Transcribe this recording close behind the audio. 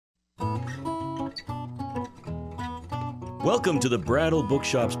Welcome to the Brattle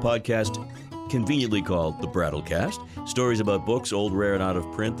Bookshops podcast, conveniently called the Brattlecast. Stories about books, old, rare, and out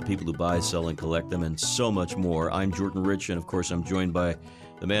of print, the people who buy, sell, and collect them, and so much more. I'm Jordan Rich, and of course I'm joined by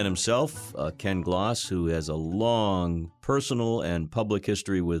the man himself, Ken Gloss, who has a long personal and public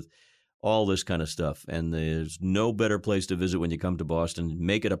history with all this kind of stuff. And there's no better place to visit when you come to Boston.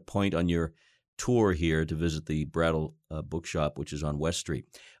 Make it a point on your tour here to visit the Brattle Bookshop, which is on West Street.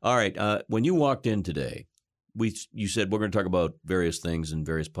 All right, when you walked in today, you said we're going to talk about various things in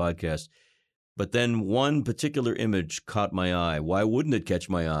various podcasts, but then one particular image caught my eye. Why wouldn't it catch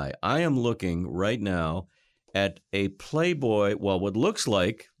my eye? I am looking right now at a Playboy, well, what looks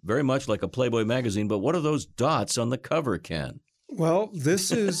like, very much like a Playboy magazine, but what are those dots on the cover, Ken? Well,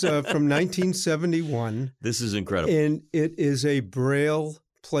 this is from 1971. This is incredible. And it is a Braille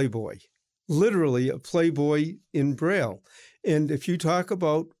Playboy, literally a Playboy in Braille. And if you talk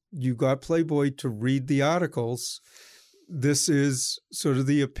about you got Playboy to read the articles, this is sort of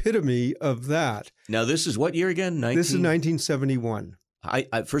the epitome of that. Now, this is what year again? This is 1971.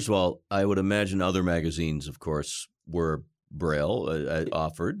 First of all, I would imagine other magazines, of course, were Braille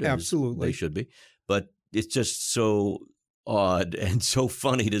offered. Absolutely. They should be. But it's just so odd and so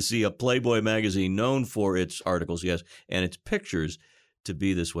funny to see a Playboy magazine known for its articles, yes, and its pictures to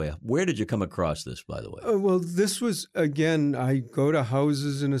be this way. Where did you come across this, by the way? Well, this was, again, I go to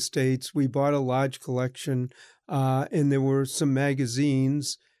houses and estates. We bought a large collection, and there were some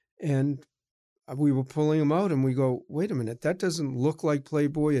magazines, and we were pulling them out, and we go, wait a minute, that doesn't look like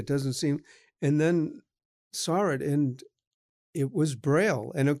Playboy. It doesn't seem, and then saw it, and it was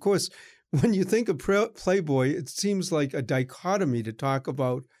Braille. And of course, when you think of Playboy, it seems like a dichotomy to talk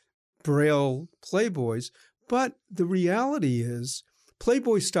about Braille Playboys. But the reality is,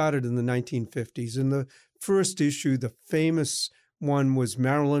 Playboy started in the 1950s. In the first issue, the famous one was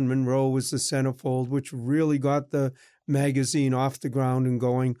Marilyn Monroe was the centerfold, which really got the magazine off the ground and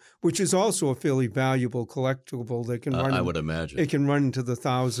going, which is also a fairly valuable collectible that can run. I would imagine. It can run into the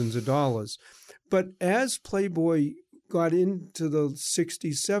thousands of dollars. But as Playboy got into the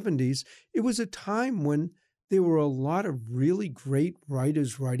 60s, 70s, it was a time when there were a lot of really great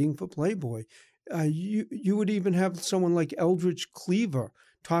writers writing for Playboy. You would even have someone like Eldridge Cleaver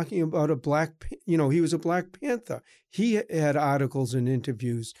talking about he was a Black Panther. He had articles and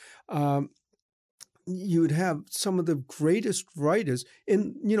interviews. You would have some of the greatest writers.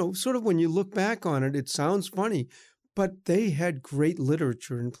 And, sort of when you look back on it, it sounds funny, but they had great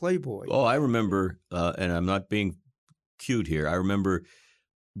literature in Playboy. Oh, I remember, and I'm not being cute here, I remember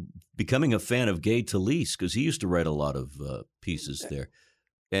becoming a fan of Gay Talese because he used to write a lot of pieces there.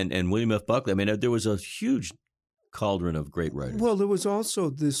 And William F. Buckley. I mean, there was a huge cauldron of great writers. Well, there was also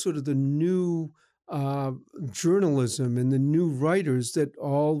this sort of the new journalism and the new writers that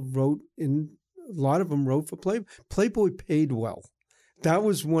all wrote in. A lot of them wrote for Playboy. Playboy paid well. That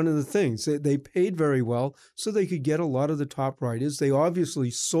was one of the things. They paid very well, so they could get a lot of the top writers. They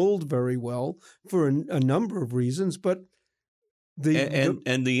obviously sold very well for a number of reasons, but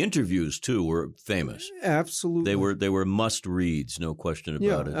and the interviews too were famous. Absolutely, they were must reads, no question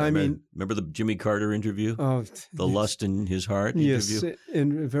about it. I mean, remember the Jimmy Carter interview? Oh, the yes. Lust in His Heart interview. Yes,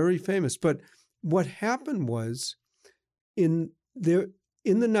 and very famous. But what happened was in the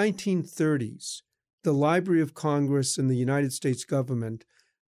 1930s, the Library of Congress and the United States government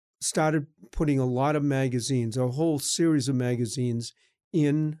started putting a lot of magazines, a whole series of magazines,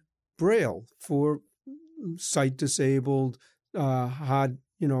 in Braille for sight disabled.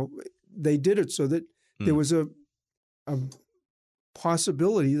 They did it so that there was a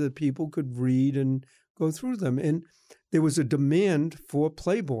possibility that people could read and go through them. And there was a demand for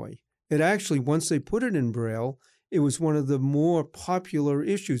Playboy. It actually, once they put it in Braille, it was one of the more popular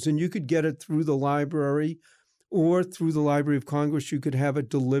issues. And you could get it through the library or through the Library of Congress. You could have it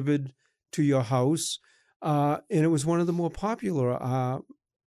delivered to your house. And it was one of the more popular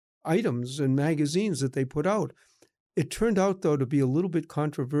items and magazines that they put out. It turned out, though, to be a little bit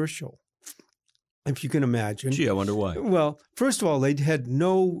controversial, if you can imagine. Gee, I wonder why. Well, first of all, they had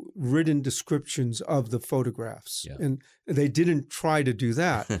no written descriptions of the photographs, and they didn't try to do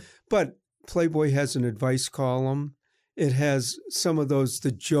that. But Playboy has an advice column. It has some of those,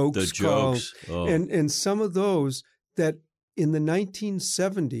 the jokes. And some of those that in the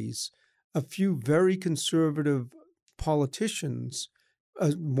 1970s, a few very conservative politicians,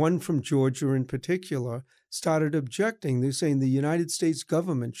 one from Georgia in particular, started objecting. They're saying the United States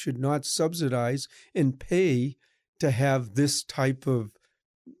government should not subsidize and pay to have this type of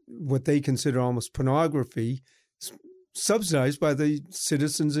what they consider almost pornography subsidized by the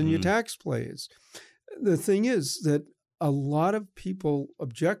citizens and your taxpayers. The thing is that a lot of people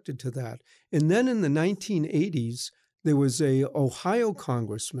objected to that. And then in the 1980s, there was a Ohio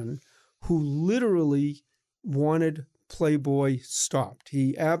congressman who literally wanted Playboy stopped.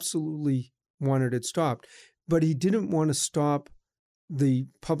 He absolutely wanted it stopped, but he didn't want to stop the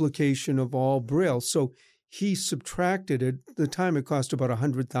publication of all Braille. So he subtracted it. At the time, it cost about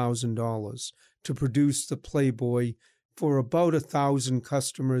 $100,000 to produce the Playboy for about 1,000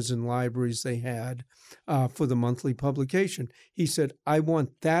 customers and libraries they had for the monthly publication. He said, I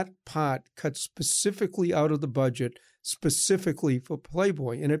want that part cut specifically out of the budget, specifically for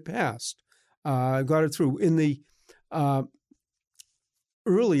Playboy, and it passed. Got it through. In the earlier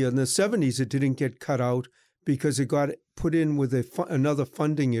in the 70s, it didn't get cut out because it got put in with another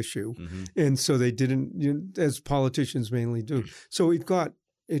funding issue, and so they didn't, as politicians mainly do. So it got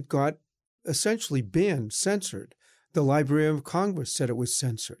essentially banned, censored. The Library of Congress said it was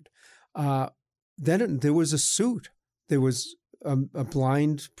censored. Then there was a suit. There was a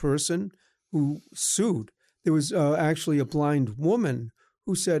blind person who sued. There was actually a blind woman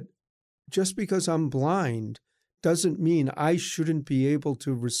who said, just because I'm blind doesn't mean I shouldn't be able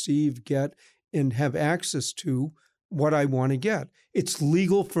to receive, get, and have access to what I want to get. It's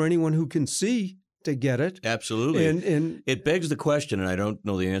legal for anyone who can see to get it. Absolutely. And it begs the question, and I don't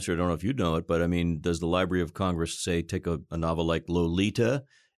know the answer, I don't know if you know it, but I mean, does the Library of Congress, say, take a novel like Lolita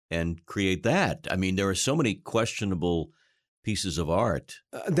and create that? I mean, there are so many questionable pieces of art.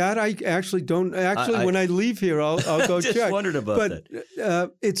 That I actually don't. Actually, when I leave here, I'll go just check. Wondered about that.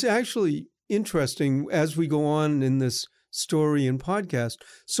 But it's actually interesting as we go on in this story and podcast.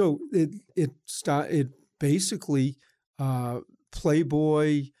 So it basically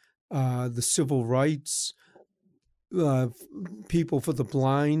Playboy, the civil rights, people for the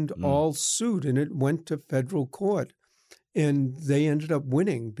blind all sued, and it went to federal court, and they ended up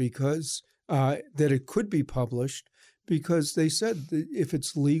winning because that it could be published, because they said that if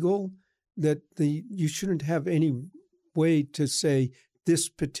it's legal, that you shouldn't have any way to say this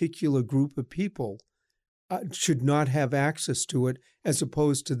particular group of people should not have access to it, as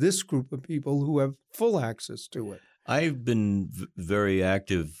opposed to this group of people who have full access to it. I've been very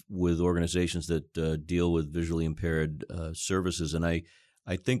active with organizations that deal with visually impaired services, and I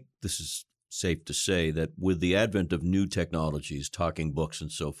think this is safe to say that with the advent of new technologies, talking books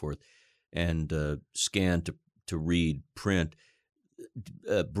and so forth, and scan to read, print,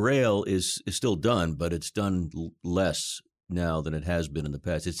 Braille is still done, but it's done less now than it has been in the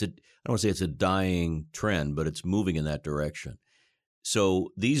past. I don't want to say it's a dying trend, but it's moving in that direction.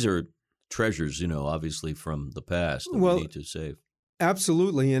 So these are treasures, obviously from the past that we need to save.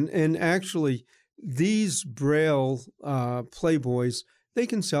 Absolutely. And actually, these Braille Playboys, they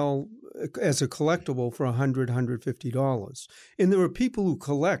can sell as a collectible for $100, $150. And there are people who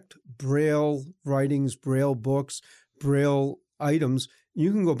collect Braille writings, Braille books, Braille items.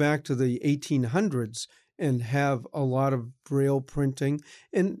 You can go back to the 1800s and have a lot of Braille printing.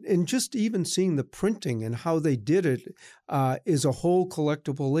 And just even seeing the printing and how they did it is a whole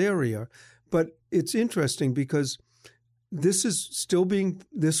collectible area. But it's interesting because this was still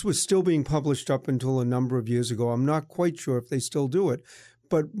being published up until a number of years ago. I'm not quite sure if they still do it.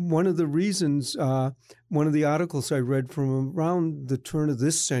 But one of the reasons, one of the articles I read from around the turn of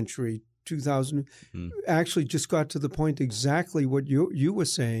this century, 2000, actually just got to the point exactly what you were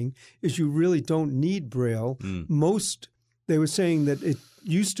saying, is you really don't need Braille. They were saying that it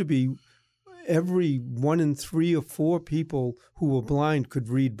used to be every 1 in 3 or 4 people who were blind could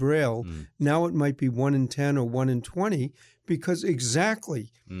read Braille. Now it might be 1 in 10 or 1 in 20, because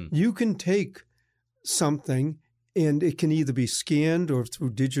you can take something and it can either be scanned or through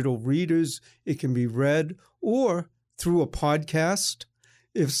digital readers, it can be read, or through a podcast.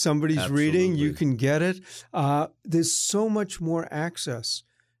 If somebody's reading, you can get it. There's so much more access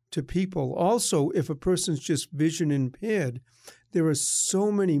to people. Also, if a person's just vision impaired, there are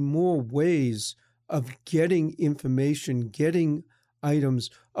so many more ways of getting information, getting items,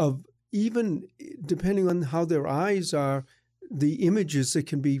 of even depending on how their eyes are, the images that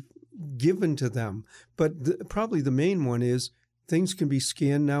can be given to them. But probably the main one is things can be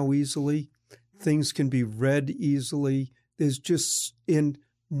scanned now easily. Things can be read easily. There's just in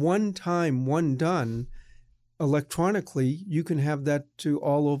one time, one done, electronically, you can have that to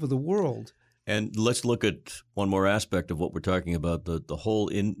all over the world. And let's look at one more aspect of what we're talking about. The whole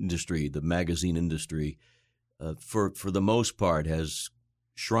industry, the magazine industry, for the most part has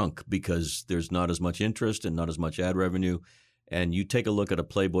shrunk because there's not as much interest and not as much ad revenue. And you take a look at a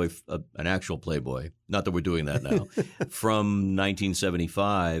Playboy, an actual Playboy, not that we're doing that now, from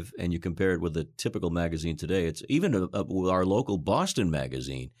 1975, and you compare it with a typical magazine today. It's even with our local Boston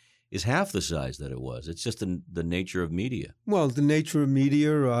magazine. is half the size that it was. It's just the nature of media. Well, the nature of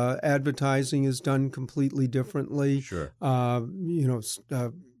media, advertising is done completely differently. Sure.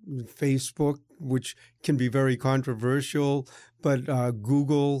 Facebook, which can be very controversial, but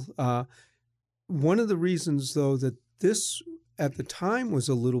Google. One of the reasons, though, that this at the time was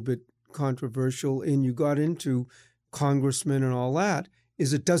a little bit controversial and you got into congressmen and all that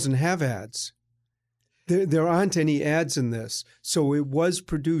is it doesn't have ads. There aren't any ads in this. So it was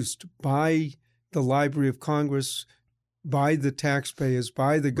produced by the Library of Congress, by the taxpayers,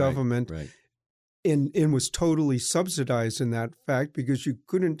 by the government, Right. and was totally subsidized in that fact because you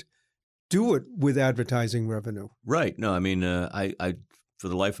couldn't do it with advertising revenue. Right. No, I mean, I for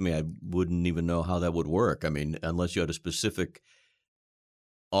the life of me, I wouldn't even know how that would work. I mean, unless you had a specific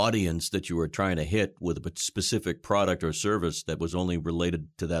audience that you were trying to hit with a specific product or service that was only related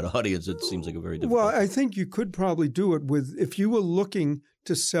to that audience, it seems like a very difficult. Well, I think you could probably do it with if you were looking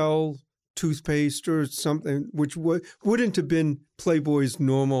to sell toothpaste or something, which wouldn't have been Playboy's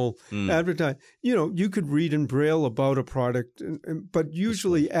normal advertising. You could read in Braille about a product, but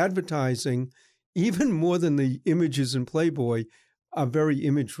usually advertising, even more than the images in Playboy, are very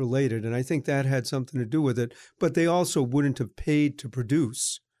image related. And I think that had something to do with it. But they also wouldn't have paid to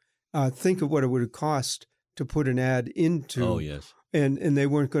produce. Think of what it would have cost to put an ad into. Oh, yes. And they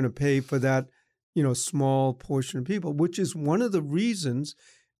weren't going to pay for that, small portion of people, which is one of the reasons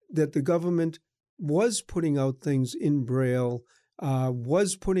that the government was putting out things in Braille,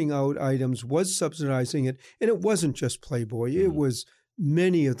 was putting out items, was subsidizing it. And it wasn't just Playboy. It was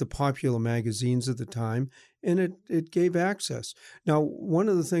many of the popular magazines at the time, and it gave access. Now, one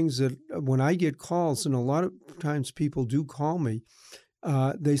of the things that when I get calls, and a lot of times people do call me,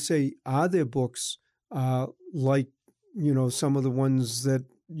 they say, are there books like, some of the ones that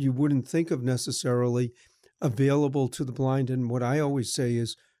you wouldn't think of necessarily available to the blind? And what I always say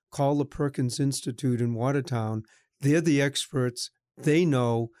is call the Perkins Institute in Watertown. They're the experts. They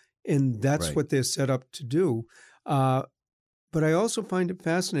know, and that's what they're set up to do. But I also find it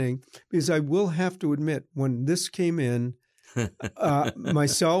fascinating because I will have to admit, when this came in,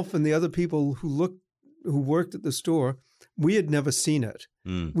 myself and the other people who worked at the store, we had never seen it.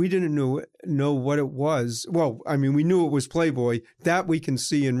 We didn't know what it was. Well, I mean, we knew it was Playboy. That we can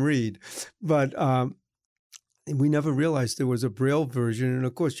see and read. But we never realized there was a Braille version. And,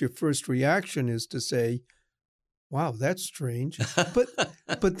 of course, your first reaction is to say, wow, that's strange.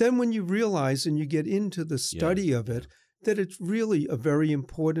 But then when you realize and you get into the study of it, that it's really a very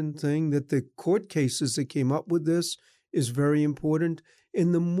important thing, that the court cases that came up with this is very important.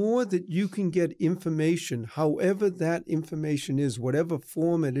 And the more that you can get information, however that information is, whatever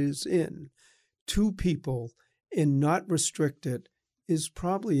form it is in, to people and not restrict it is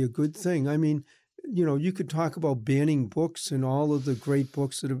probably a good thing. I mean, you could talk about banning books and all of the great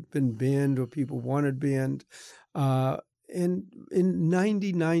books that have been banned or people wanted banned. And in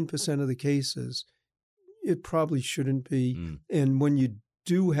 99% of the cases, it probably shouldn't be. And when you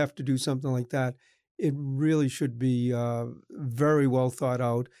do have to do something like that, it really should be very well thought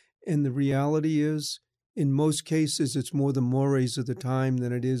out. And the reality is, in most cases, it's more the mores of the time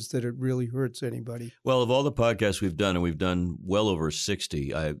than it is that it really hurts anybody. Well, of all the podcasts we've done, and we've done well over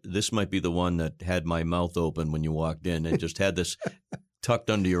 60, this might be the one that had my mouth open when you walked in. It just had this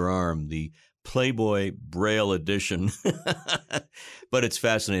tucked under your arm, the Playboy Braille edition. But it's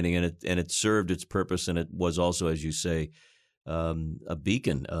fascinating, and it served its purpose, and it was also, as you say, a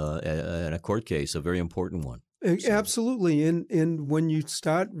beacon in a court case, a very important one. So. Absolutely. And when you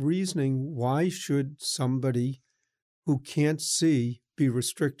start reasoning, why should somebody who can't see be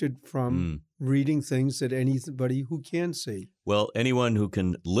restricted from reading things that anybody who can see? Well, anyone who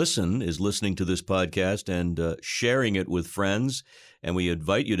can listen is listening to this podcast and sharing it with friends. And we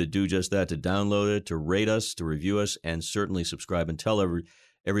invite you to do just that, to download it, to rate us, to review us, and certainly subscribe and tell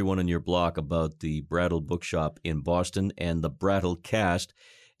everyone in your block about the Brattle Bookshop in Boston and the Brattle Cast.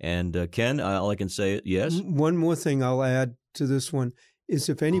 And Ken, all I can say, yes? One more thing I'll add to this one is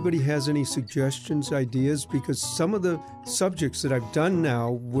if anybody has any suggestions, ideas, because some of the subjects that I've done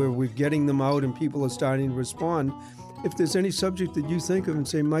now where we're getting them out and people are starting to respond, if there's any subject that you think of and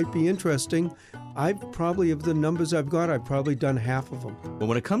say might be interesting, I've probably, of the numbers I've got, I've probably done half of them. But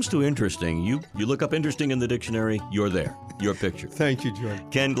when it comes to interesting, you look up interesting in the dictionary, you're there. Your picture. Thank you, Jordan.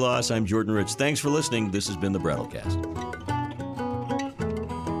 Ken Gloss, I'm Jordan Rich. Thanks for listening. This has been the Brattlecast.